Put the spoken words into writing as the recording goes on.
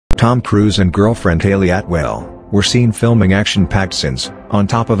Tom Cruise and girlfriend Hayley Atwell were seen filming action-packed scenes on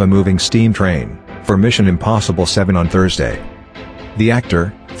top of a moving steam train for Mission Impossible 7 on Thursday. The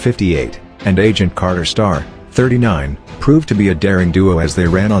actor, 58, and Agent Carter Starr, 39, proved to be a daring duo as they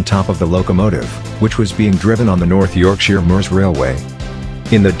ran on top of the locomotive, which was being driven on the North Yorkshire Moors railway.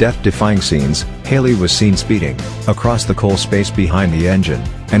 In the death-defying scenes, Hayley was seen speeding across the coal space behind the engine,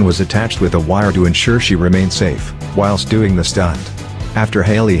 and was attached with a wire to ensure she remained safe whilst doing the stunt. After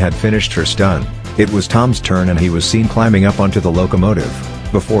Hayley had finished her stunt, it was Tom's turn and he was seen climbing up onto the locomotive,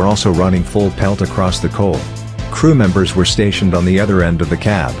 before also running full pelt across the coal. Crew members were stationed on the other end of the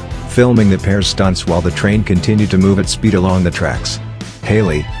cab, filming the pair's stunts while the train continued to move at speed along the tracks.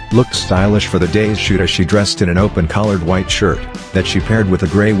 Hayley looked stylish for the day's shoot as she dressed in an open-collared white shirt that she paired with a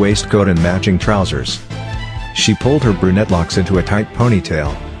grey waistcoat and matching trousers. She pulled her brunette locks into a tight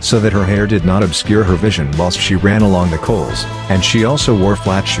ponytail, so that her hair did not obscure her vision whilst she ran along the coals, and she also wore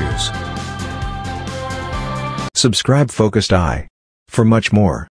flat shoes. Subscribe Focused Eye for much more.